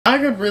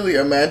could really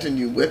imagine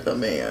you with a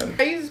man.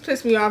 You just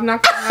pissed me off.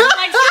 Not gonna lie.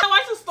 Like, I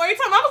watched the story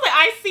time. I was like,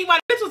 I see why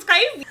this was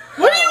crazy.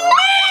 What do you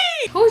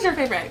mean? Who's your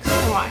favorite ex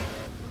and why?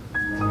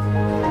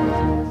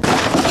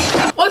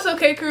 What's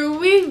okay, crew?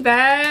 We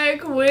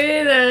back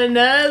with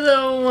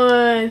another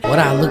one. What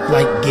I look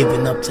like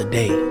giving up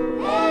today,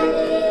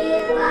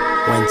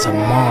 when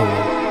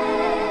tomorrow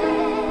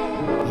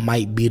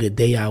might be the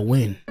day I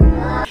win.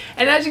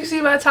 And as you can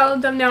see by the title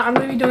of the thumbnail, I'm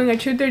going to be doing a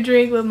truth or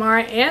drink with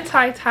Mara and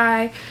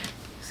Tyty.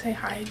 Say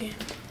hi again.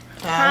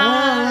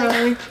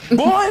 Hi.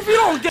 Boy, if you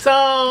don't get...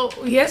 So,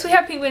 yes, we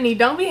have Pink Winnie.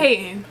 Don't be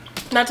hating.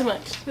 Not too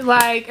much.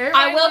 Like,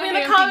 I will be in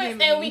the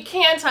comments and we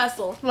can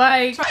tussle.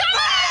 Like,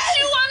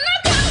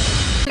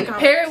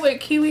 pair it with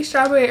kiwi,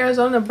 strawberry,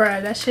 Arizona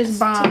bread. That shit's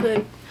bomb.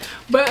 Good.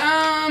 But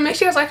make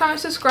sure you guys like, comment,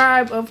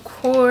 subscribe. Of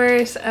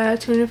course,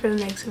 tune in for the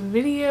next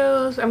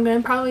videos. I'm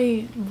gonna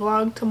probably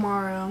vlog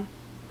tomorrow.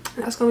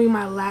 That's gonna be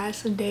my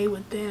last day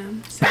with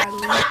them,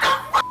 sadly.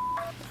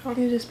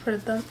 You just put a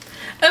thumb.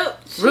 Oh,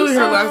 Really, her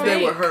so last day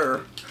fake. with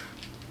her.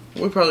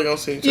 We're probably gonna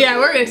see each other. Yeah,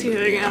 we're gonna see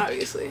her again,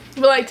 obviously.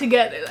 But like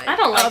together. Like, I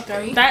don't like all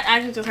them. three. That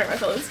actually just hurt my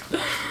feelings.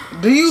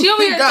 Do you She over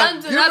think here I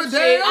thumbs give it up a shit,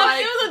 damn?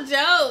 like- It was a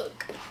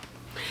joke.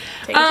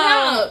 Take a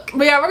joke.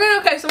 But yeah, we're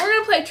gonna so we're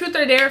gonna play truth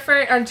or dare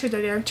first,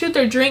 or truth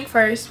or drink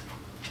first,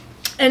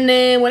 and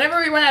then whenever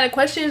we run out of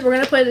questions, we're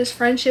gonna play this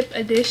friendship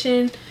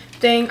edition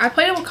thing. I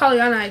played it with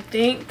Kaliana, I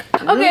think.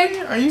 Okay, Really?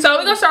 Are you so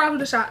we're gonna start off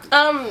with the shot.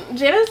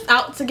 Jada's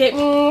out to get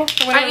me.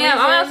 I am.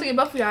 I'm out to get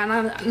both of y'all.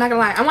 Not gonna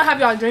lie. I'm gonna have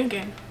y'all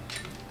drinking.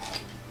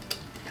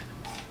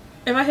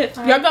 If I hit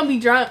Y'all gonna be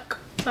drunk.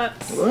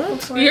 that's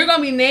What? You're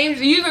gonna be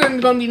you're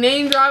gonna be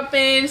name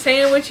dropping,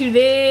 saying what you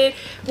did.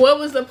 What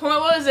was the point?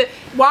 What was it?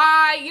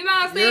 Why? You know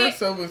what I'm saying? You're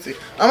so boozy.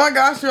 Oh my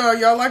gosh, y'all!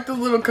 Y'all like the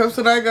little cups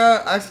that I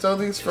got? I stole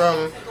these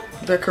from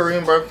the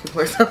Korean barbecue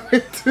place I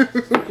went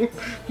to.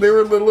 They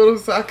were the little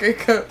sake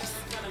cups.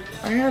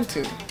 I had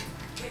to.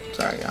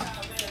 Sorry, y'all.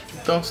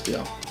 Don't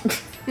steal.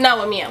 not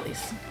with me at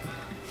least.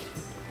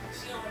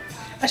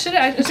 I should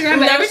have asked Instagram,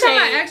 but No every time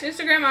I shade. ask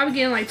Instagram, I be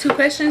getting like 2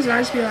 questions, and I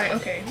just be like,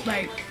 okay,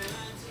 like.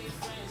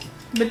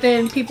 But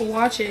then people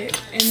watch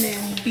it and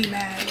then be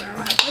mad when I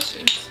don't have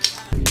questions.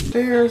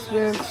 There's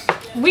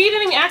bitch. We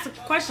didn't even ask a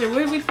question.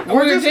 We're just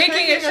taking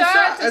taking a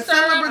shot to a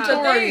start off the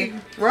celebratory.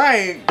 thing.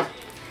 Right.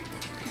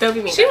 Don't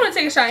be me. She want to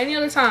take a shot any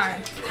other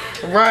time.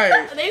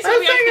 Right. They Let's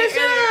told me I take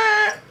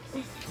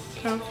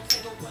a can't shot.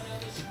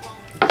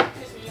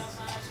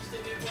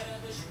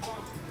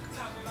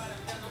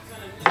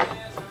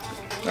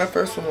 That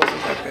first one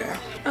wasn't that bad.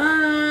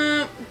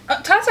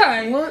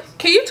 Tata, What?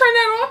 can you turn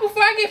that off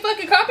before I get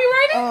fucking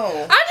copyrighted?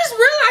 Oh. I just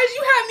realized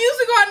you have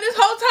music on this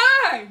whole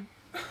time.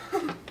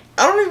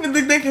 I don't even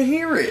think they can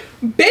hear it.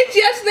 Bitch,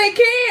 yes they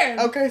can.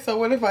 Okay, so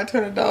what if I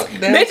turn it down?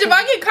 Bitch, if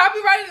I get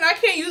copyrighted and I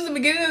can't use the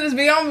beginning of this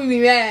video, I'm gonna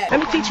be mad. Let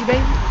me teach you, baby.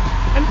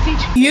 Let me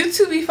teach you. You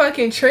two be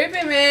fucking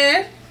tripping,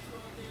 man.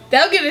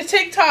 They'll get a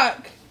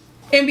TikTok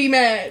and be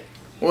mad.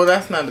 Well,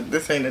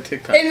 this ain't a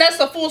TikTok. And that's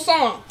the full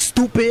song.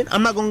 Stupid.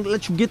 I'm not gonna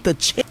let you get the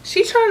chick.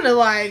 She's trying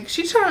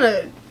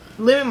to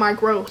limit my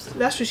growth.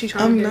 That's what she's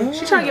trying to do. not.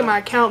 She's trying to get my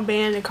account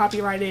banned and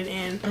copyrighted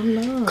and I'm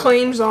not.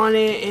 claims on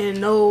it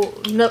and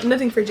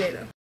nothing for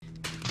Jada.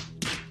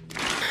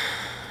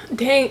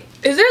 Dang,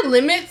 is there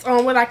limits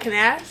on what I can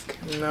ask?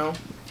 No.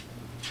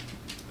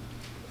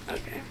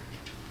 Okay.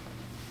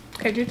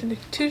 Okay,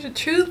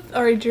 truth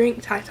or a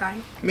drink,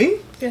 Tyty? Me?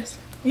 Yes.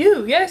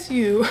 You, yes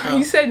you. Oh.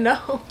 You said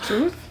no.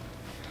 Truth?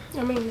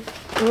 I mean,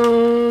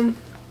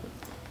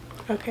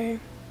 okay.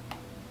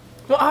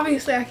 Well,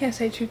 obviously I can't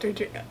say truth or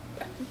drink.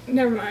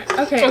 Never mind.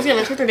 Okay. so it's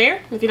gonna truth or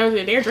dare? If you don't do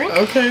the dare, drink.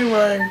 Okay,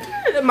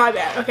 like. My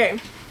bad. Okay.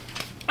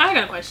 I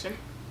got a question.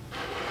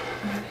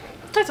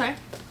 That's right.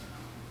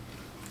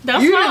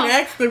 That's You wrong.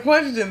 didn't ask the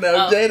question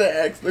though. Oh.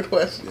 Jada asked the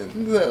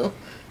question, so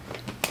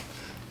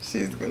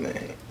she's gonna.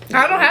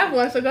 I don't have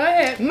one, so go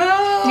ahead. No.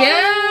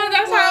 Yeah,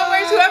 that's how it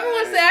works. Whoever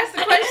wants to ask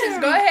the questions,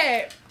 go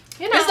ahead.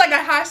 You know, It's like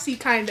a hot seat,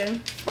 kind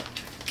of.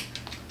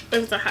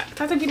 it's a hot.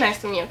 Tata, be nice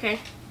to me, okay?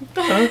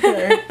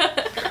 Okay.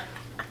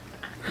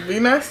 Be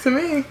nice to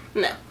me.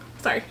 No,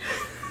 sorry.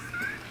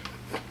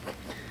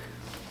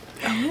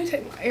 Let me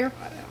take my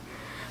AirPod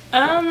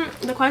out.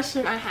 The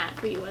question I had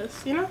for you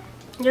was,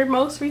 your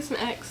most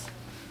recent ex.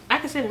 I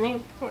can say the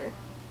name for it.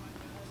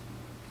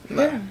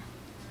 No.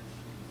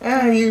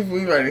 Ah, we've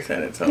already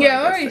said it. So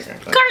Yeah, I already guess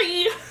said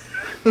Curry.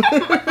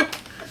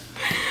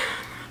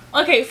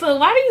 Okay, so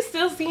why do you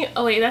still see?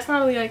 Oh wait, that's not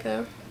really like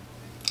a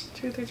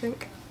truth or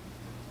drink.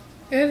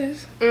 It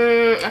is.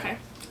 Okay.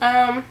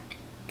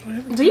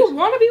 Do you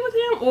want to be with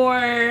him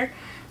or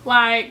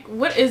like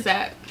what is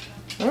that?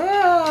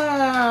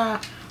 I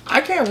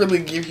can't really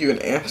give you an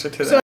answer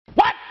to that.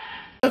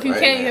 If you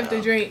Right can't, you now. have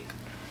to drink.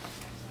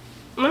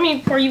 Let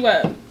me pour you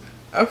up.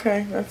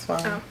 Okay, that's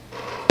fine. Oh.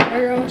 Or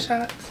your own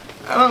shots.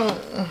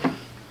 I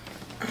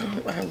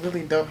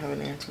really don't have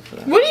an answer for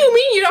that. What do you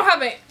mean you don't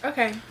have it?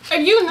 Okay.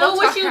 If you knew We'll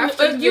what talk you,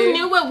 after if you this.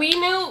 knew what we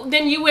knew,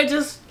 then you would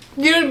just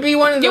You'd be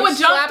one of those you would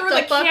jump slap through the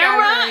fuck out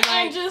camera of her,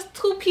 and just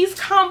 2-piece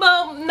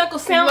combo knuckle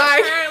sandwich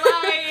Like- her,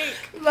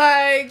 like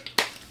like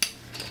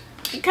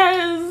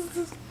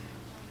Because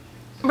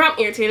I'm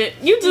irritated.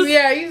 You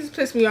just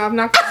pissed me off.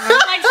 Not gonna lie.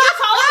 like she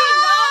told me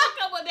no a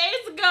couple of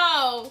days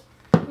ago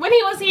when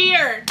he was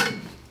here.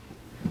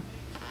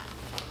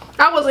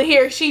 I wasn't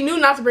here. She knew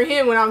not to bring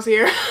him when I was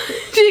here.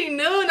 She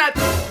knew not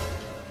to.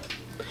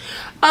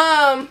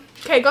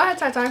 Okay, go ahead,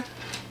 Tyty.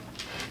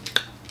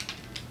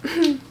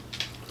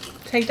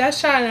 Take that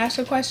shot and ask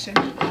a question.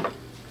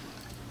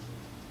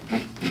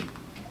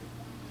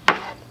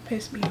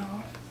 Pissed me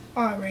off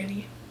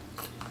already.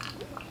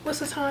 What's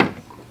the time?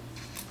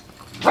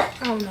 I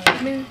don't know.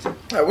 Minutes.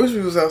 I wish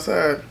we was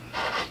outside.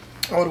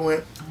 I would've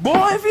went.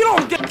 Boy, if you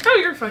don't get... Oh,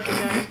 you're fucking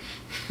guy.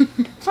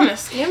 Trying to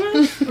scam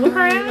us? With her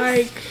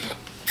ass?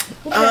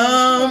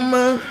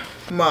 Like,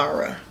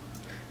 Mara.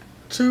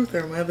 Truth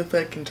or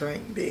motherfucking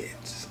drink,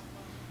 bitch?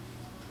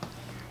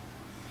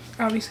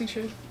 Obviously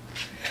true.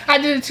 I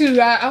did it too.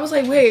 I was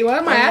like, wait, what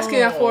am I asking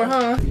that for,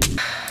 huh?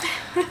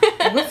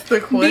 What's the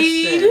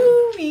question?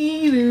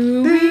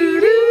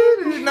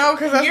 No,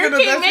 because that's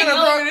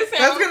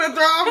gonna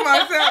throw off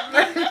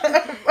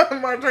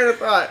my train of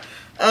thought.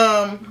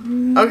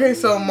 Okay,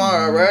 so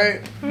Mara,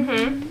 right?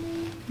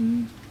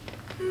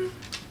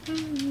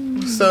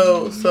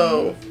 So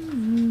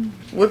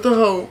with the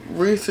whole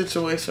Reese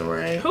situation,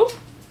 right? Who?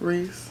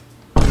 Reese.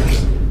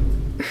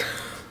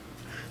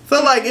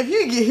 So like, if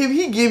he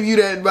give you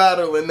that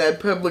bottle and that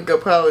public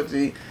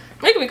apology,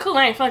 Make me cool.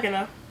 I ain't fucking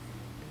though.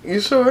 you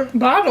sure?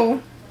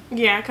 Bottle.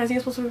 Yeah, cause he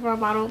was supposed to be for a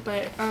bottle,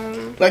 but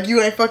Like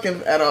you ain't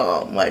fucking at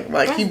all. Like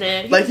he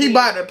dead. like he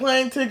bought the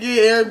plane ticket,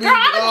 Airbnb,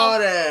 Girl, all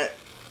that.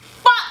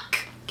 fuck.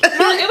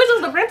 No, it was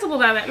just the principle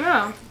about it.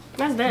 No,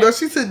 that's dead. No,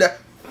 she said that.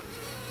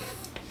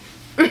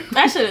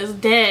 That shit is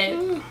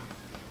dead.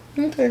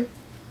 Okay.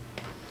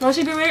 Don't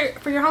you do weird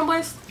for your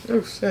homeboys?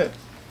 Oh shit.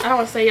 I don't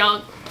want to say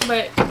y'all,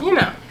 but you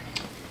know,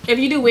 if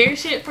you do weird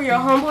shit for your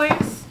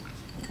homeboys,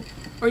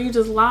 or you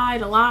just lie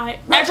to lie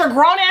at your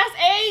grown ass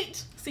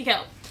age, seek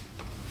help.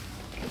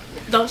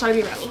 Don't try to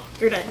be rebel.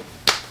 You're done.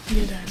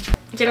 You're done.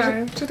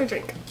 Jennifer, truth or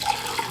drink?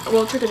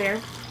 Well, truth or dare.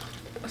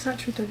 It's not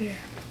truth or dare.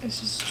 It's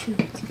just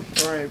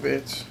truth. All right,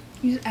 bitch.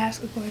 You just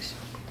ask a question.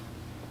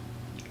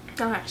 I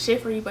don't have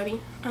shit for you,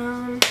 buddy.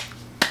 I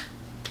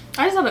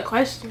just have a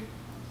question.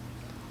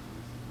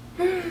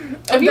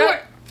 If you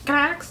were, can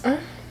I ask?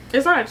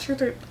 It's not a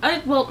truth or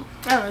well,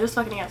 I don't know. Just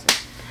fucking answer.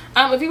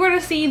 If you were to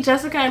see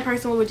Jessica in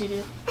person, what would you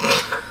do?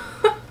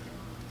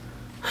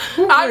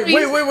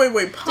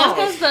 Wait. Pause.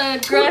 Jessica's the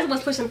girl that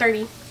was pushing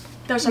 30.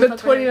 The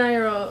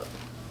 29-year-old.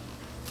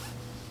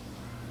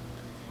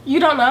 You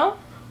don't know?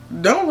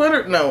 Don't let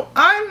her know.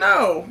 I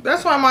know.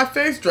 That's why my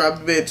face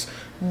dropped, bitch.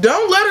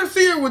 Don't let her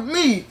see her with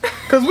me,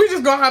 cause we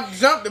just gonna have to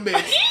jump the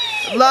bitch.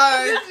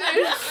 Like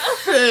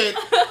shit.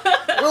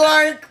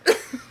 Like.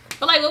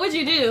 But like, what would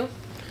you do?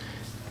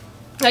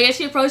 Like, if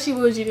she approached you,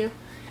 what would you do?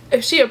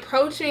 If she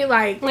approached me,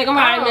 like oh my God,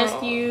 I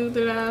missed you.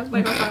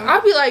 Like,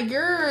 I'd be like,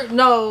 you're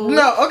no.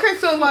 Okay,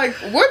 so like,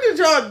 what did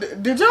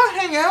y'all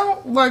hang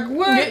out? Like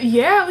what?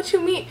 Yeah, what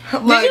you mean? Like, I'm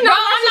not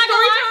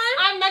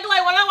gonna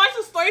lie. When I watched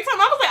the story time,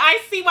 I was like, I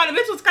see why the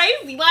bitch was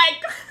crazy.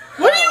 Like,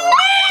 what do you mean?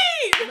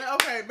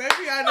 Okay,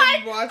 maybe I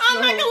didn't watch the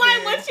I'm not gonna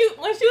lie.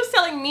 When she was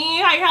telling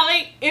me like how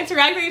they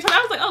interact with each other, I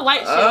was like, oh,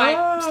 light shit,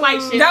 like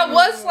slight shit. That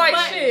was slight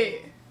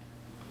shit.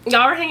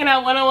 Y'all were hanging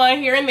out one-on-one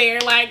here and there,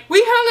 like we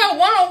hung out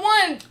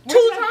one-on-one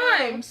 2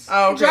 times.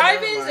 Oh, okay,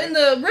 drive-ins in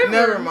the river.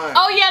 Never mind.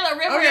 Oh yeah, the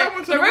river. Oh, yeah, I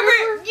went to the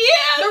river.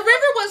 Yeah, the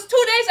river was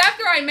 2 days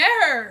after I met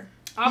her.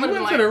 You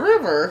went to the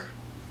river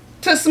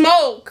to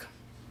smoke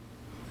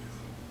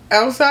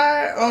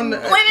outside on the.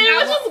 When it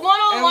was just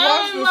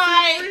one-on-one,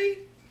 like.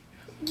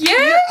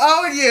 Yeah.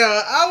 Oh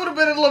yeah, I would have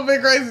been a little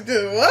bit crazy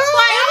too. Like,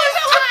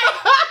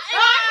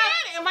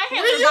 in my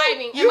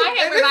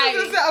head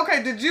reviving.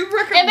 Okay, did you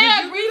recommend?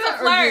 And they agreed to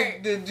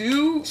flirt. Did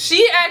you?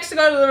 She asked to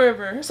go to the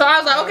river, so I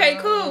was like, okay,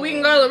 cool, we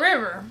can go to the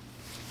river.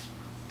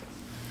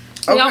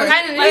 Okay.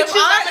 I didn't know she was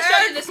about to show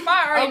you the spot.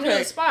 I already knew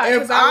the spot.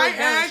 If I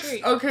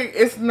asked, okay,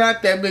 it's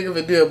not that big of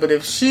a deal. But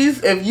if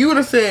you would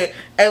have said,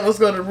 "Hey, let's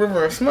go to the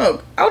river and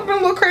smoke," I would have been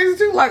a little crazy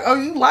too. Like, oh,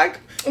 you like?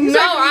 No,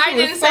 I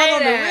didn't say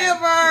on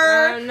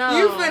that. The river. No.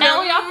 You finna, and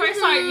when y'all first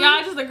started,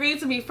 y'all just agreed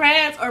to be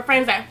friends or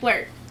friends that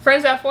flirt.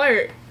 Friends that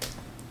flirt.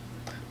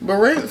 But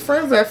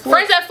friends that flirt.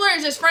 Friends that flirt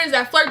is just friends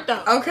that flirt,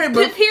 though. Okay,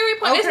 but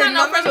period. Okay, it's not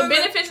no friends with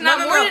benefits. Not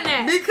more than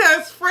that.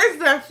 Because friends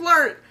that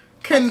flirt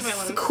can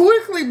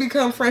quickly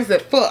become friends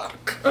that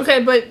fuck.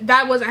 Okay, but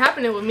that wasn't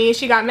happening with me, and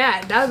she got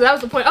mad. That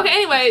was the point. Okay,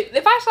 anyway,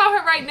 if I saw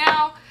her right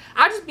now,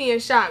 I'd just be in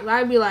shock.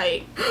 I'd be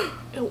like,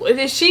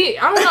 is she?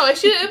 I don't know.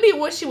 It'd be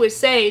what she would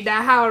say.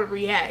 That how I would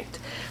react.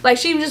 Like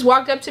she just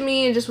walked up to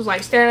me and just was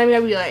like staring at me.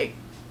 I'd be like,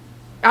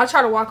 I'll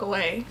try to walk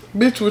away.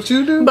 Bitch, what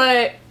you do?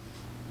 But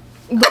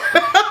listen,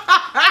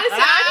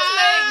 I just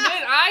made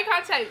good eye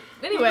contact.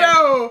 Anyway.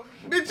 No,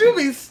 bitch, you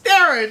be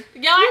staring.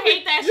 Y'all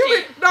hate that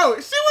shit. No,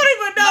 she wouldn't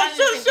even know.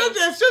 She'll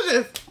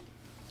just.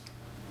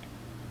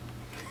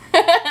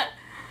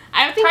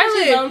 I think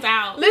she zones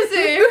out.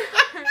 Listen.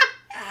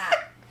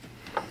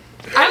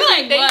 I'm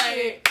like, what?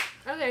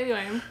 Okay,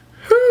 anyway.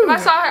 If I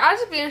saw her, I'd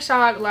just be in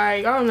shock.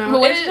 Like, I don't know.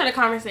 But what if she tried to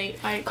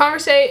conversate? Like,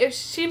 conversate. If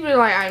she been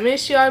like, I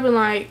miss you, I'd been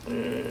like,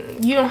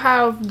 you don't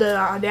have the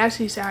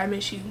audacity to say I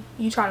miss you.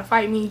 You try to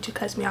fight me, you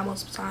cuss me out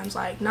multiple times.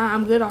 Like, nah,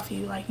 I'm good off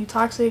you. Like, you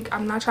toxic.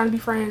 I'm not trying to be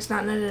friends.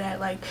 Not none of that.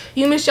 Like,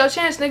 you missed your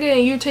chance, nigga,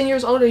 and you're 10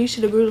 years older. You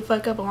should have grew the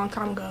fuck up a long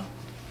time ago.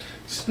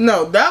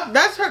 No,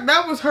 that's her.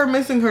 That was her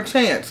missing her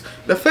chance.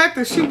 The fact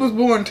that she was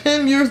born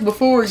 10 years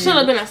before you should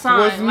have been a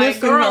sign. was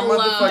missing her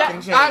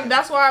motherfucking chance.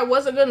 That's why I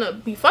wasn't gonna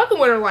be fucking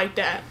with her like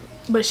that.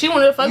 But she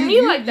wanted to fuck me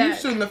like that. You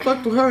shouldn't have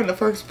fucked with her in the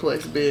first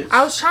place, bitch.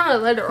 I was trying to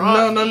let her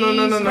off. No.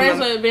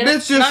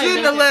 Bitch, you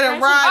shouldn't have let it ride.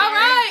 All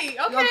right.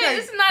 Okay.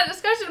 This is not a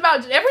discussion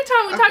about. Every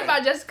time we talk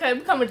about Jessica,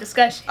 it become a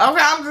discussion.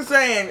 Okay, I'm just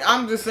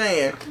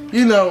saying.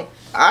 You know,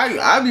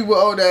 I be with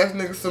old ass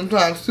niggas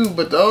sometimes too,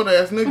 but the old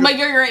ass niggas. But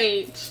you're your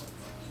age.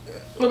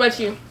 What about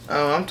you?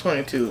 Oh, I'm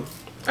 22.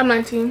 I'm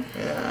 19.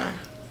 Yeah.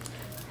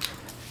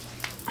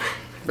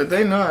 But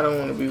they know I don't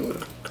want to be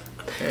with her.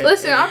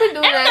 Listen, I've been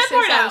doing that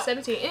since I was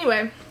 17.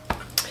 Anyway.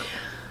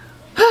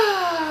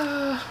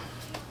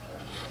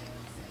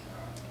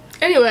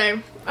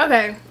 Anyway.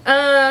 Okay.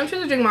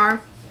 Choose a drink more.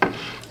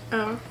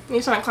 Oh,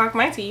 you trying to clock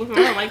my tea? I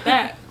don't like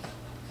that.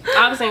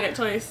 Obviously, ain't got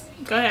choice.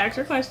 Go ahead, ask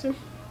your question.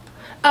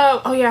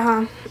 Oh yeah,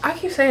 huh? I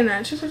keep saying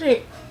that. Choose a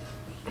drink.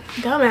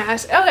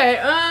 Dumbass.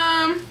 Okay.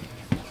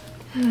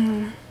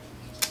 Okay,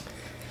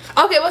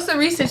 what's the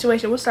Reese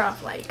situation? We'll start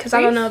off like, cause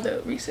I don't know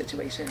the Reese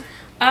situation.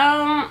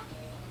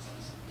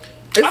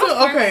 It's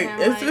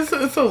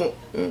a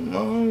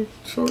long,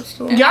 short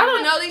story. Y'all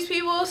don't know these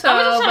people, so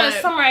I'm just trying to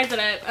summarize it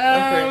up.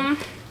 Okay.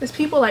 It's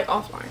people like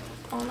offline.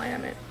 Online, I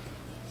meant.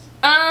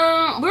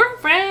 We were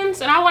friends,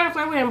 and I wanted to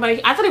flirt with him,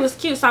 but I thought he was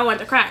cute, so I wanted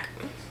to crack.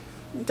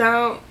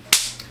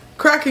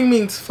 Cracking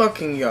means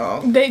fucking,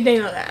 y'all. They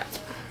know that.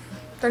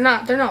 They're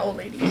not old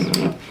ladies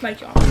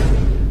like y'all.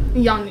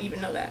 Y'all don't even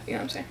know that. You know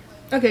what I'm saying?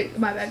 Okay,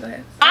 my bad. Go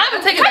ahead.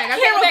 I'll take it back. I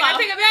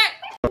take it back.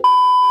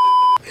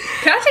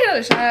 Can I take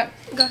another shot?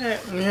 Go ahead.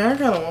 Yeah, I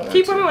kind of want one.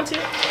 Keep on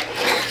too.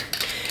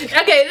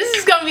 Okay, this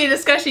is gonna be a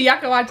discussion. Y'all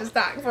can watch the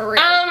stock for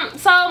real.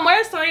 So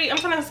more story. I'm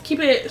trying to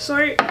keep it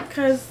short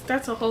because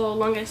that's a whole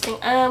longest thing.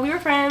 We were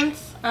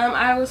friends.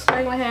 I was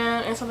flirting with him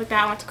and stuff like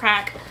that. I went to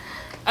crack.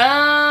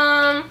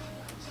 I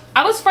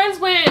was friends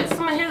with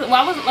some of his.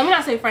 Well, let me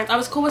not say friends. I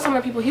was cool with some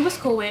of the people he was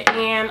cool with,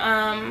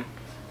 and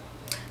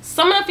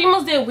some of the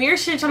females did weird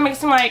shit trying to make it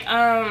seem like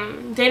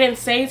they didn't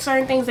say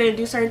certain things, they didn't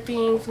do certain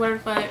things, whatever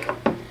the fuck.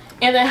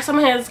 And then some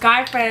of his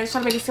guy friends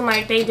tried to make it seem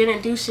like they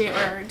didn't do shit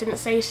or didn't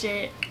say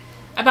shit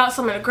about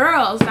some of the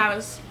girls that I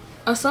was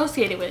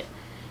associated with.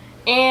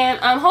 And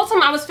whole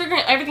time I was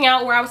figuring everything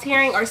out where I was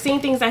hearing or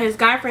seeing things that his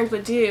guy friends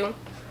would do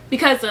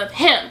because of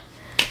him.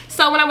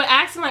 So when I would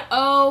ask him like,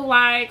 oh,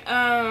 like,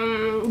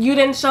 you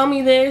didn't show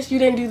me this, you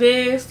didn't do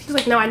this. He's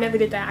like, no, I never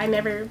did that. I'm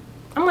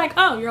like,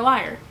 oh, you're a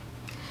liar.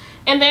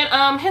 And then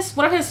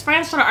one of his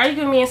friends tried to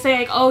argue with me and say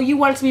like, oh, you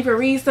wanted to be for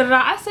Reese, da da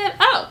da. I said,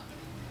 oh,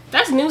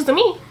 that's news to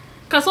me.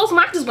 Cause those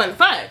I just wouldn't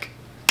fuck.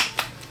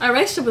 Our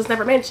relationship was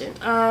never mentioned.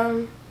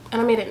 And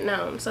I made it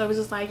known. So it was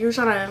just like, you're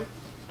trying to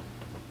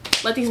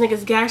let these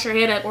niggas gas your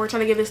head up or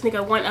trying to give this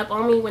nigga one up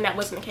on me when that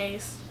wasn't the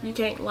case. You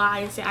can't lie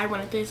and say I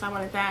wanted this, I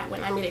wanted that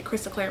when I made it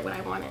crystal clear what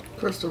I wanted.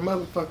 Crystal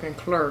motherfucking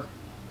clear.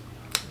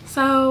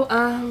 So,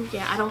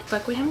 yeah, I don't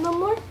fuck with him no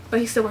more.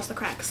 But he still wants to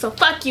crack. So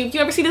fuck you. If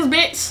you ever see this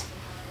bitch,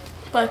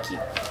 fuck you.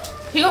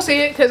 He gonna see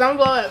it because I'm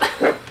gonna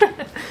blow up.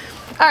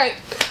 Alright.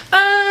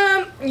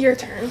 Your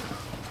turn.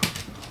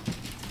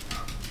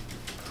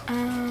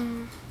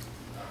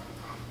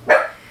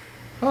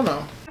 Hold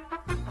on.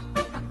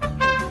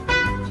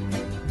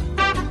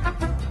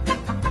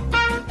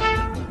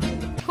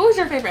 Who's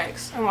your favorite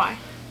ex and why?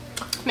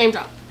 Name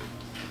drop.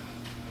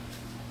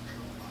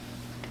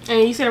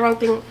 And you say the wrong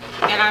thing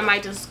and I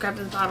might just grab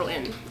this bottle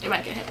and it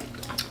might get heavy.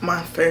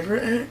 My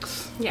favorite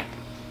ex? Yeah.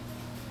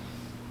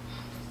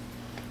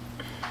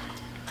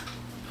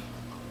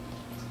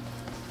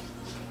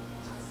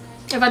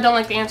 If I don't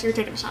like the answer, you're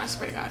taking a shot, I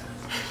swear to God.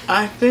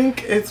 I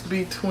think it's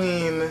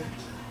between...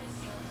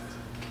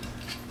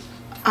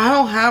 I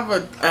don't have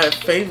a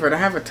favorite. I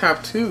have a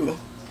top two.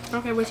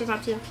 Okay, what's your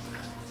top two?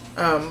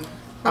 I'm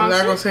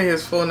not going to say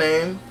his full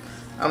name.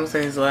 I'm going to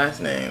say his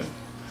last name.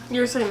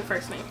 You're saying the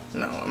first name.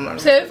 No, I'm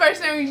not. Say the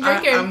first name you're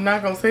drinking. I'm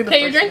not going to say the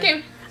okay, first you're drinking.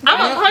 name. I'm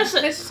going to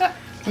punch it.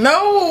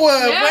 No,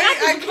 yeah, wait,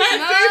 I can't say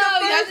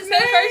the you have to say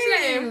the first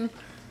name.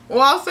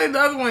 Well, I'll say the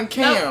other one,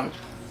 Cam.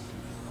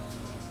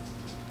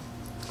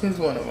 No. He's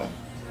one of them.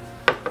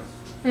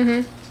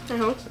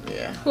 Mm-hmm.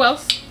 Yeah. Who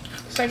else?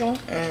 Second one.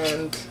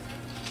 And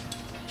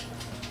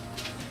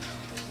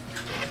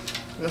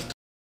Mr.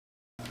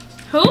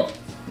 Who?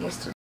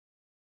 Mr.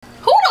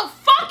 Who the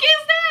fuck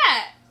is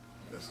that?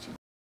 Mr.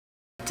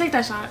 Take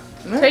that shot.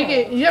 No. Take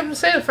it. You have to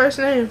say the first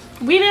name.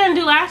 We didn't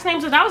do last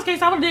names. If that was the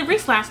case, I would have did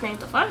Reese's last name.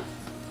 The fuck?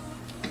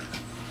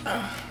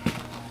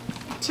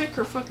 Take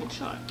her fucking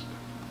shot.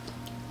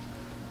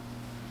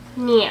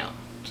 Meow.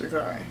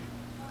 Jakari.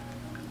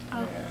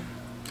 Oh. Yeah.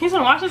 He's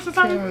gonna watch this or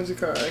something? Cam and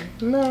Jakari.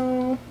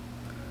 No.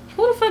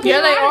 Who the fuck Yeah,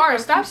 are they you hiding are.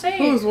 from? Stop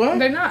saying Who's what?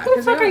 They're not. Who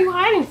the fuck are you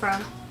hiding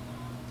from?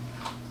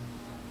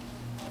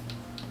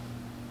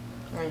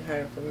 I ain't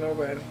hiding from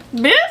nobody.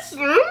 Bitch.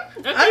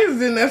 I just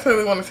didn't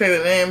necessarily want to say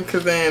the name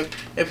because then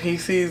if he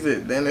sees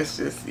it, then it's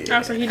just yeah.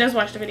 Oh, so he does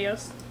watch the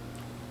videos.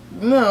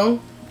 No.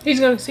 He's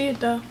gonna see it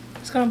though.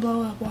 It's gonna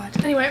blow up. Watch.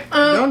 Anyway,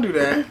 don't do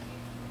that.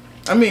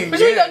 I mean, what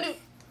you gonna do?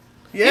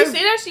 Yes. You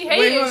see that she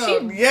hated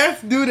it.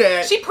 Yes, do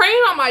that. She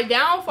praying on my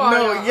downfall.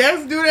 No, y'all.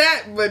 yes, do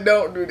that, but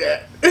don't do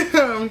that.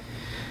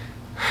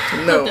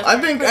 No, I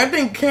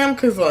think Cam,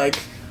 cause like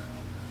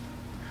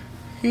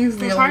he's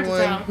the only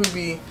one who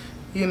be,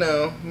 you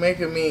know,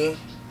 making me.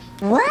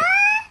 What?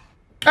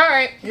 All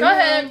right, go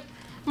ahead.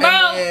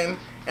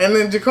 And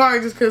then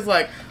Jakari, just cause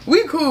like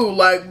we cool,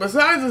 like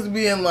besides us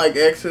being like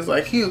exes,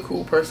 like he a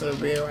cool person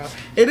to be around.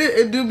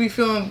 It do be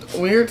feeling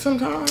weird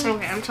sometimes.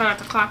 Okay, I'm trying not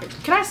to clock it.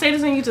 Can I say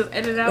this and you just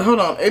edit it out? Hold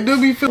on, it do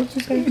be feeling. What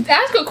you saying?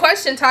 Ask a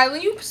question, Tyler.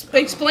 You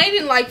explained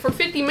it like for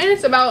 50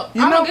 minutes about.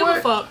 I don't give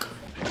a fuck.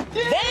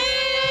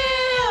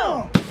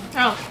 Damn.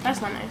 Oh,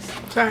 that's not nice.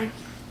 Sorry.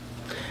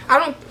 I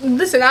don't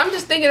listen. I'm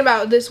just thinking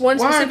about this one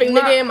specific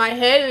nigga in my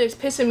head, and it's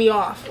pissing me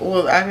off.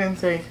 Well, I didn't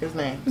say his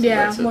name. So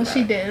yeah, well,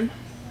 she did.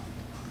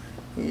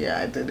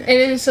 Yeah, I did it.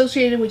 And it's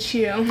associated with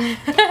you.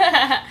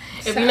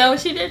 If you know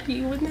what she did,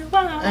 you would know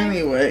why.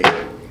 Anyway.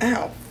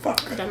 Ow, fuck.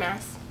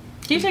 Dumbass.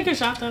 Can you take a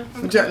shot, though?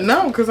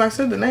 No, because I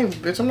said the name,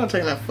 bitch. I'm not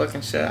taking that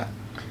fucking shot.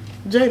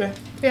 Jada.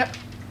 Yep.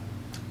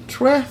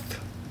 Treth.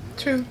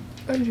 True.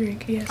 A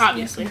drink, yes.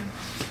 Obviously.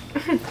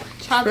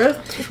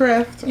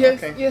 Treth.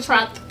 Yes, Okay. yes.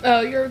 Oh,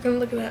 you're going to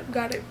look it up.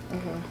 Got it.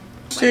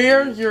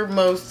 Share your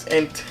most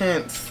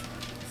intense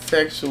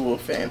sexual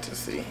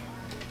fantasy.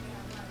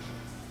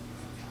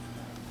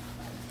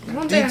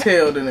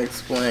 Detailed and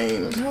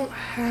explained. I don't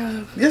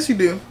have. Yes, you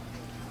do.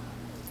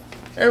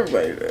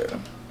 Everybody does.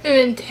 An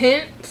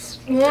intense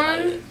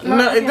one?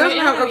 No, it doesn't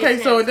have.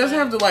 Okay, so it doesn't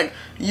have to like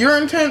your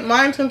intent.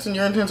 My intents and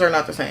your intents are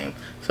not the same.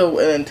 So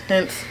an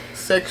intense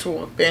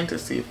sexual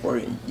fantasy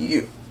for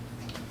you.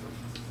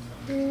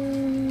 So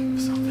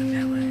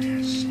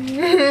vanilla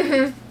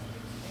shit.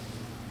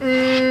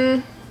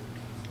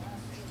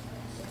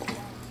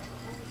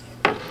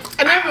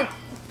 I never.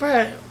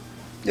 Bruh.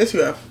 Yes,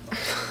 you have.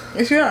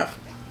 Yes, you have.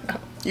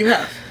 You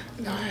have.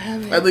 No, I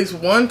haven't. At least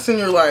once in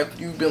your life,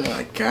 you've been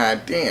like,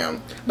 God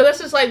damn. But that's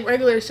just like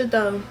regular shit,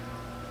 though.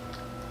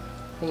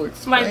 Well,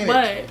 explain like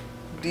what? it.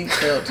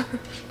 Detailed,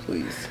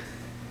 please.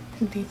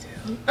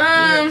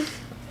 Detailed.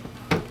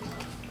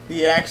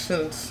 The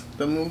actions,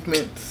 the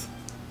movements,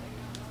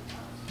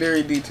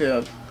 very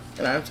detailed.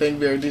 And I'm saying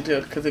very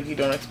detailed because if you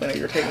don't explain it,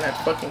 you're taking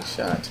that fucking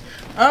shot.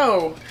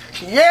 Oh,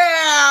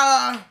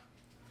 yeah!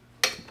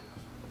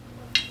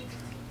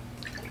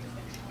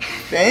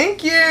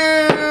 Thank you!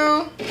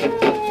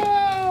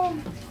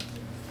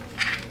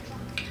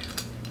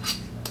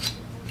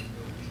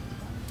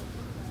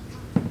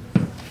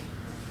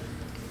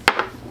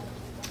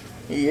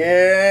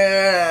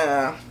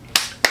 Yeah!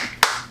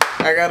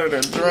 I got her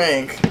to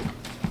drink.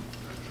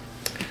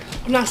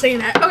 I'm not saying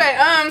that.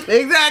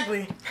 Okay,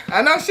 Exactly.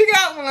 I know she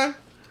got one.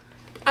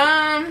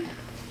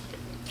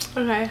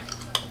 Okay.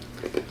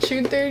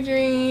 Truth or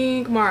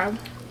drink, Mara.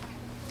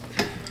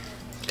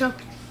 Go.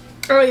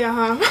 Oh yeah,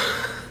 huh?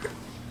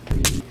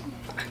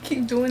 I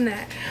keep doing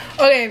that.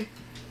 Okay.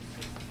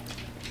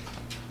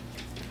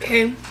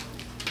 Okay.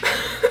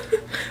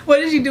 What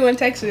did you do in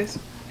Texas?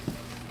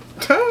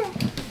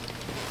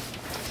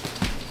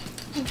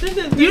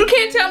 You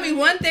can't tell me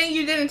one thing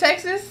you did in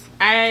Texas?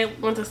 I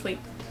went to sleep.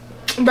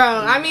 Bro,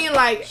 I mean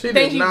like She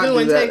things did you not do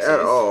in that Texas. at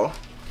all.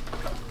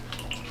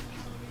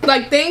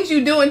 Like things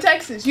you do in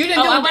Texas. You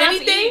didn't do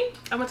anything?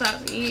 I went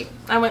out to eat.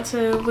 I went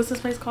to, what's this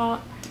place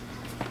called?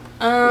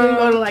 You didn't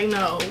go to like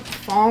no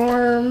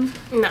farm.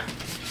 No.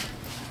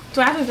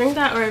 Do I have to drink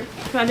that, or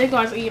cause I did go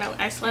out to eat?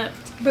 I slept.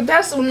 But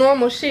that's some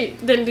normal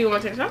shit. Didn't do one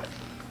TikTok.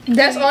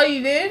 That's all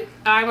you did?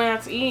 I went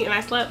out to eat and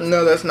I slept.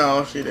 No, that's not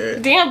all she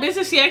did. Damn, bitch,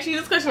 if she actually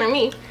this question on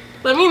me,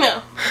 let me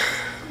know.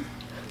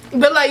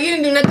 But like you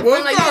didn't do nothing.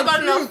 Well, Like you didn't go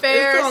to no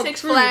fair,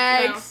 Six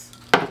Flags.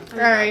 No. All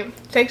right,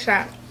 take a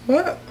shot.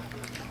 What?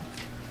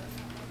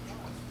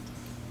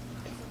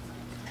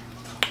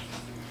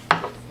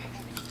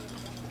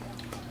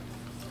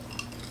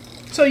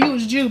 So you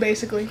was Jew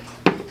basically.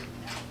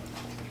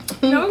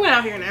 No, we went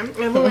out here now.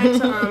 And we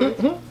went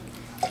to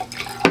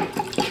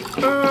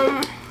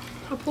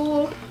a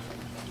pool.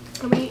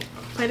 And we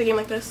played a game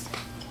like this.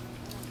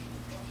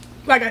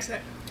 Like I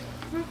said.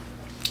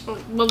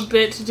 Well,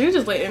 bitch, you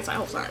just laid inside the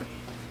whole time.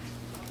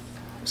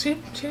 She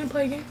didn't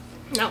play a game.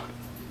 No.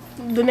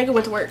 The nigga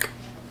went to work.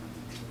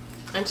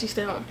 And she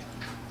stayed home.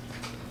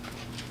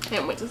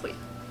 And went to sleep.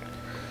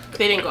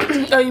 They didn't go out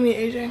to eat. Oh, you mean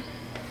AJ?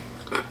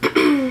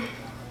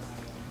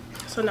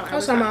 So no, I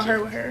was talking about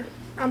her with her.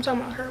 I'm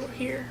talking about her with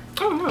here.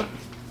 Oh no.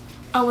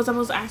 Oh, was I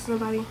supposed to ask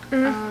somebody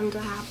to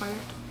have one?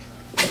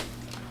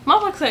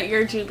 Motherfucker said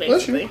you're Jew,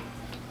 basically.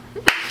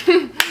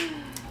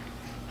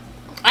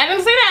 I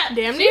didn't say that.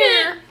 Damn She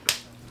near. did.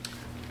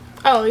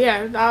 Oh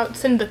yeah, I'll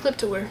send the clip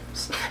to her.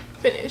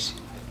 Finish.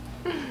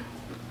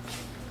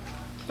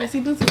 Messy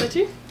boots, is that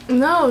you?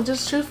 No,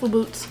 just truthful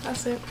boots.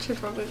 That's it.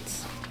 Truthful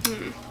boots.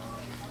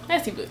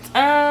 Messy boots.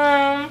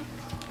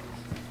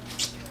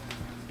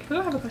 Who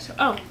do I have a crush on?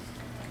 Oh.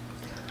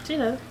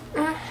 Gina.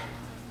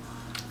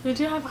 Did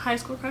you have a high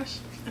school crush?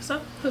 If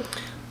so, who?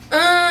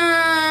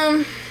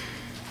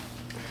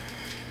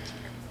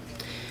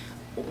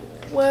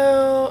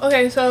 Well,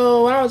 okay,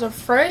 so when I was a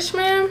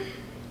freshman,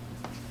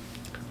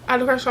 I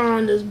had a crush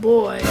on this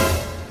boy.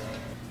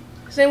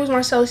 His name was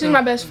Marcelo. He was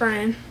my best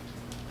friend.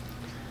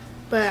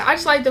 But I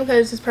just liked him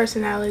because his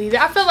personality.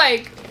 I feel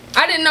like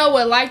I didn't know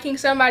what liking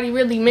somebody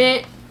really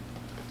meant.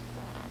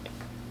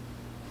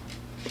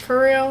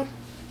 For real.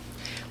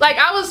 Like,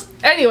 I was...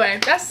 Anyway,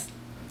 that's...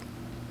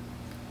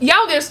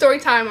 Y'all get a story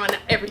time on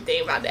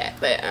everything about that.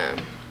 But,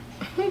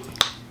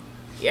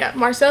 yeah,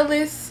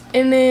 Marcellus.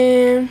 And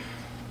then...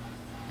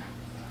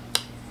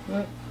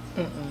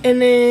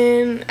 And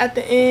then, at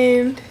the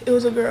end, it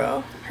was a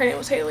girl. Her name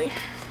was Haley.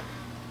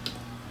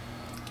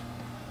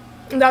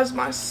 And that was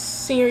my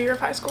senior year of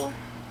high school.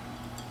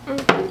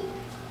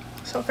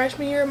 So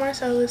freshman year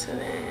Marcellus, and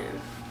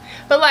then,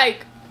 but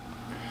like,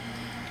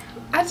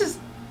 I just,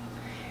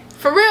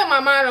 for real, my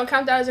mind don't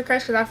count that as a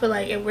crush because I feel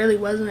like it really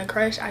wasn't a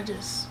crush. I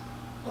just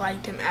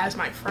liked him as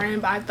my friend,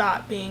 but I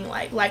thought being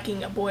like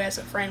liking a boy as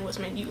a friend was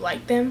meant you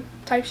like them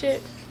type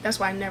shit. That's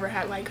why I never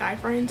had like guy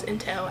friends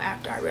until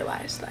after I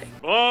realized like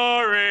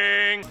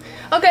boring.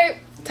 Okay,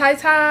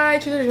 Ty,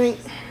 choose a drink.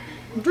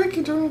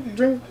 Drinky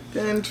drink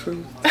and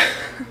truth.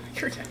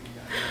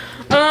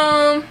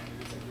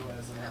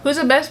 Who's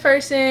the best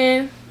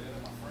person?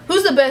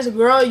 Who's the best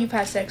girl you've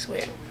had sex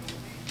with?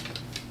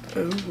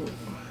 Ooh.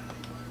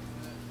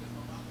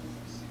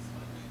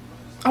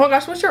 Oh my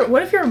gosh,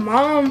 what if your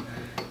mom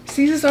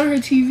sees this on her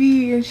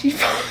TV and she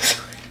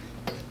falls?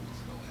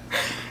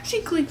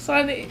 She clicks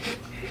on it.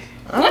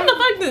 What the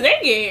fuck did they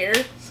get here?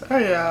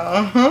 Sorry,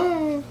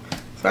 y'all.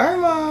 Sorry,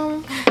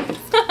 Mom.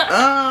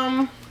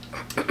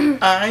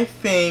 I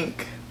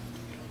think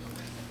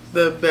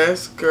the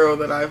best girl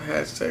that I've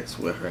had sex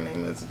with, her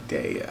name is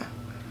Daya.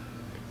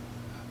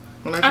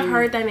 I've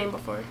heard that name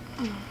before.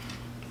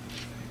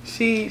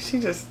 She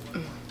just,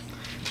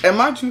 and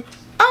mind you,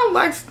 I don't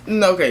like,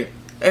 no, okay,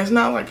 it's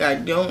not like I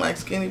don't like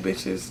skinny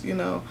bitches, you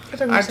know.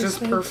 I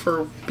just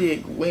prefer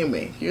big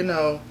women, you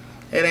know.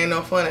 It ain't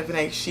no fun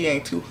if she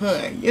ain't too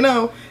hun, you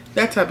know,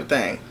 that type of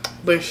thing.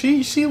 But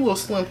she will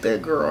slim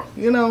that girl,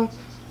 you know.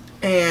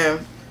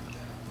 And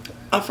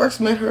I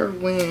first met her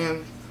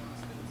when,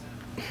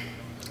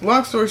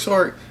 long story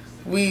short,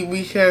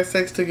 we had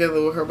sex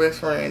together with her best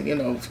friend, you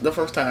know, the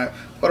first time.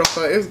 What the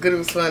fuck, it was good, it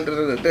was fun,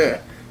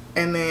 da-da-da-da.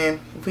 And then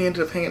we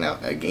ended up hanging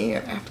out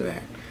again after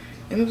that.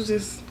 And it was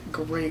just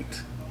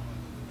great.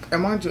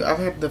 And mind you, I've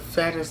had the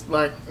fattest,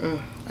 like,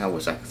 I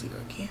wish I could see her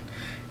again.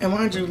 And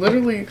mind you,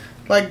 literally,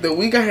 like, the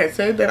week I had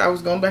said that I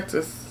was going back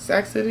to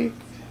Sac City.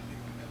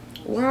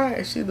 Why?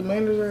 Is she the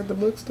manager at the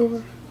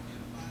bookstore?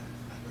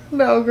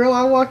 No, girl,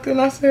 I walked in,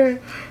 I said,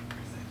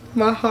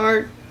 my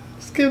heart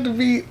skipped a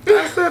beat.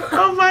 I said,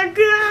 oh my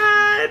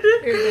God.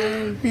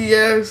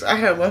 Yes, I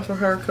had lunch with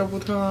her a couple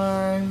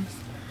times.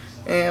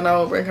 And I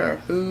would bring her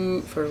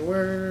food for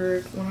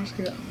work. When I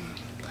say,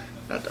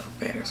 not the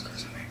baddest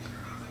person, that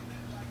girl.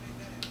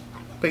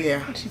 But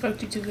yeah. She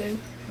fucked you too good.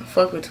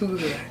 Fuck her too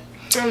good.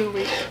 I'm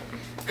weak.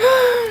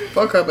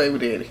 Fuck her baby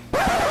daddy.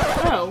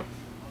 Oh.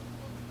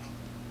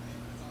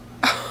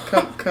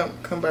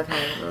 Come back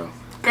home, girl.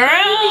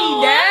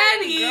 Girl.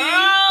 Daddy.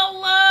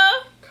 Girl.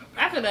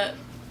 Back it up.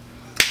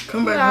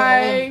 Come back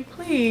home.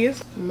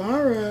 Please.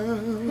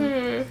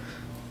 Mara.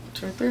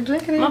 Drink their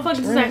drinking. Motherfuckers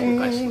just asking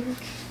questions.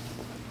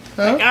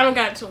 Huh? Like, I don't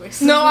got a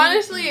choice. No,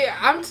 honestly,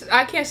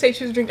 I can't say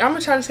choose a drink. I'm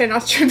gonna try to say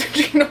not choose a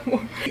drink no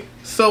more.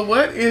 So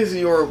what is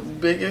your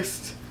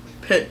biggest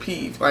pet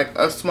peeve? Like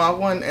a small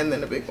one and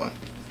then a big one.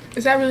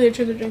 Is that really a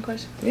choose a drink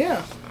question?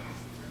 Yeah.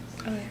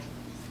 Okay.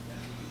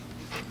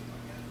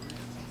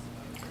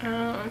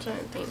 I'm trying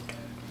to think.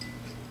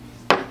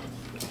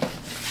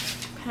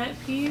 Pet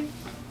peeve?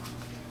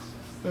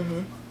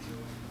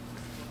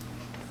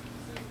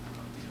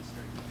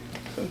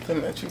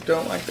 Something that you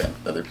don't like that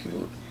other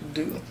people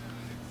do.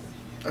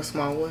 A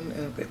small one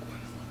and a big one.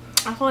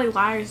 I feel like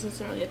liars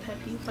isn't really a pet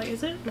peeve. Like,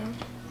 is it? No.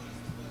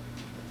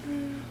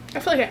 I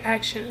feel like an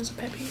action is a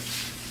pet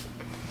peeve.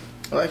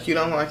 Like you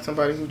don't like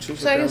somebody who chews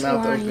So I their guess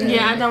mouth lying. open.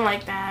 Yeah, I don't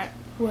like that.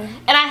 What?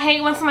 And I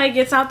hate when somebody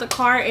gets out the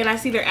car and I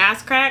see their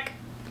ass crack.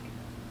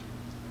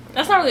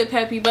 That's not really a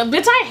pet peeve, but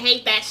bitch, I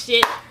hate that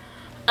shit.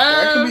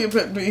 That could be a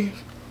pet peeve.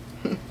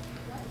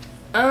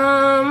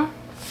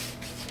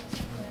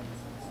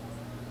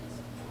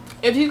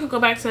 If you could go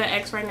back to the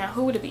ex right now,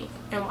 who would it be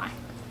and why?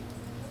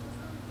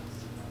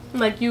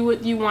 Like you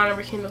want to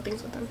rekindle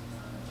things with them.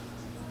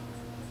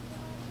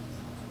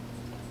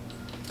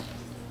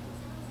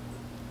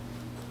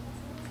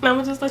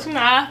 I'ma just let you know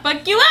I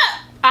fuck you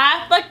up.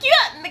 I fuck you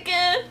up,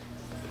 nigga.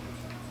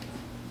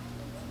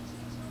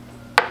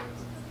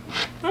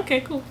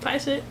 Okay, cool.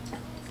 Tight shit.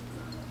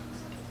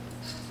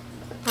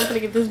 I'm gonna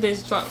get this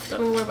bitch drunk. Don't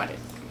even worry about it.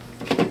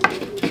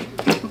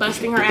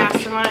 Busting her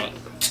ass tonight.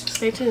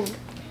 Stay tuned.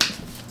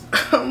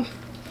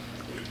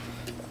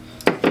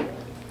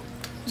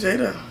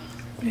 Jada.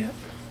 Yeah.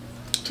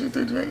 Truth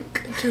or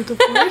drink? Truth, of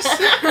course.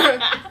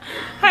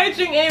 How you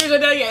drink Amy go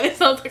down? Yeah, it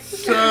sounds like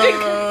So.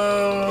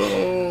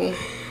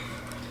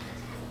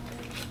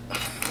 I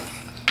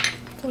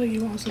feel like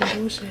you want some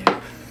bullshit.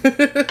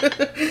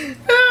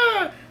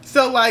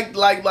 So like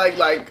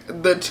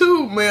the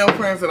two male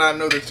friends that I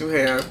know that you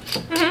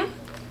have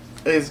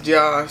is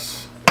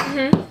Josh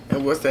and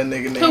what's that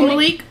nigga name? Who,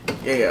 Malik?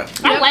 Yeah.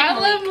 I like I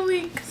Malik. love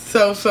Malik.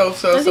 So.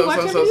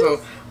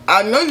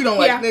 I know you don't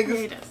like Yeah.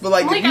 niggas, but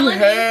like Malik, if you I love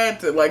had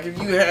to, like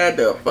if you had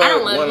to fuck I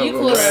don't love one you, of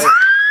them, cool.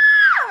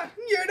 right?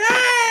 You're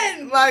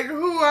done. Like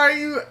who are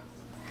you?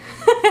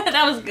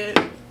 That was good.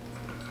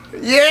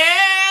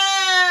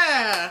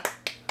 Yeah.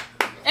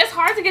 It's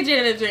hard to get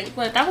Jada to drink,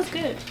 but that was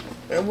good.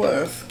 It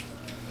was.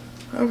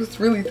 I was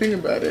really thinking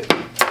about it.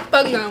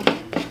 Fuck no.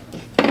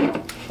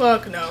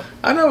 Fuck no.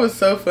 I know it's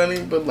so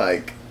funny, but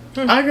like,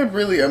 I could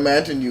really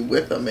imagine you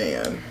with a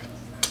man.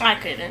 I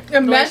couldn't.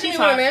 Imagine you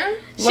with a man?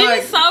 She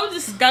Like- was so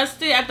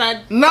disgusted at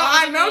that. No,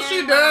 I know man,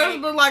 she does,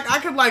 like- but like, I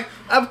could like,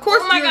 of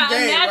course Oh my you're god!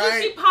 gay, Imagine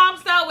right? she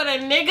pops out with a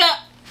nigga.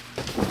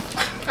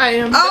 I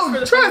am. Oh, Just for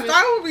the trust, fun of it.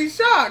 I would be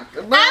shocked.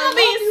 But I would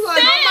be won't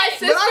sick. my My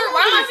sister, sister, I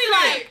why won't would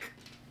be be sick.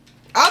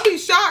 I'll be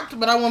shocked,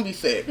 but I won't be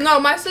sick. No,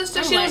 my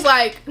sister, she I'm was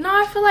like, no,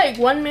 I feel like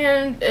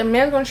a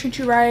man's gonna treat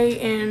you right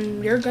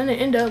and you're gonna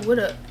end up with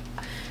a.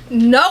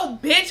 No,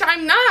 bitch,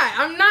 I'm not.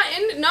 I'm not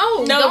in.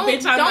 No, don't,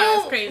 bitch, I'm not.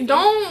 It's crazy.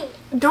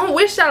 Don't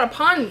wish that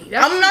upon me.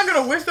 That's I'm not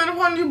gonna wish that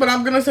upon you, but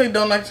I'm gonna say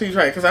don't actually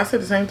try it, because I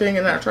said the same thing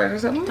and I tried. I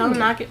said, Don't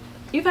knock it.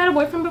 You've had a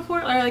boyfriend before,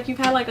 or like you've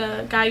had like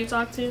a guy you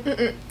talk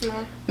to?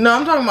 No. No,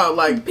 I'm talking about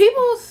like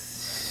people.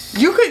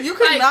 you could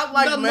Like, not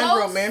like the men most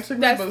romantically,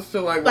 that's but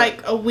still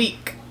like a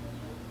week,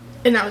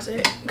 and that was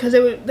it. Because they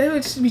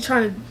would just be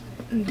trying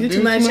to do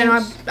too much, and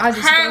I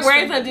just Her words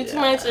ghosted. that do too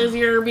much is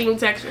you're being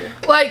textual.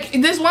 Like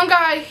this one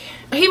guy,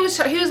 he was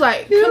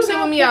like, come sit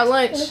with me at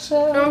lunch.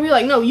 And I'll be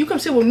like, no, you come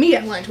sit with me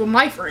at lunch with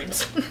my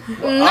friends.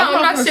 No, I'm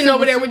not gonna sitting sit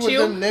over there with you.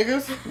 Them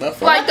niggas. The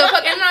fuck? Like the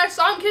fuck, and then I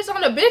saw him kiss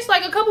on a bitch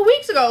like a couple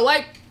weeks ago.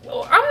 Like,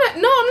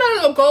 I'm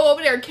not gonna go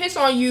over there and kiss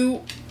on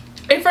you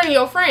in front of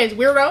your friends,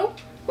 weirdo.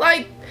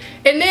 Like,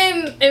 and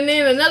then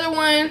another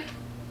one.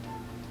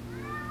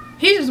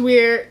 He's just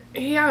weird. I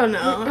don't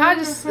know. I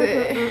just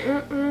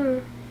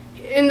and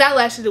that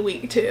lasted a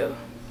week too.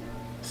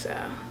 So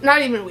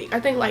not even a week. I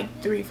think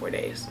like 3-4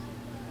 days.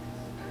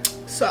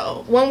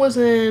 So one was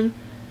in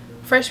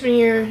freshman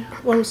year,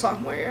 one was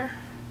sophomore year.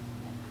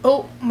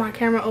 Oh, my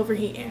camera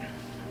overheating.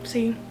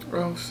 See?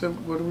 Oh shit!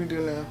 What do we do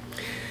now?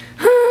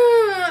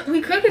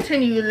 We could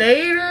continue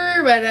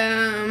later, but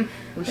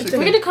We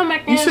We're gonna come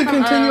back. You should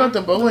from, continue at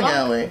the bowling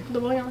alley. The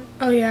bowling alley.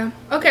 oh yeah.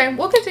 Okay,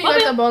 we'll continue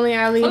Okay. at the bowling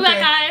alley. We'll be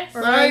back, guys.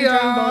 We're gonna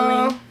drink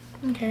bowling.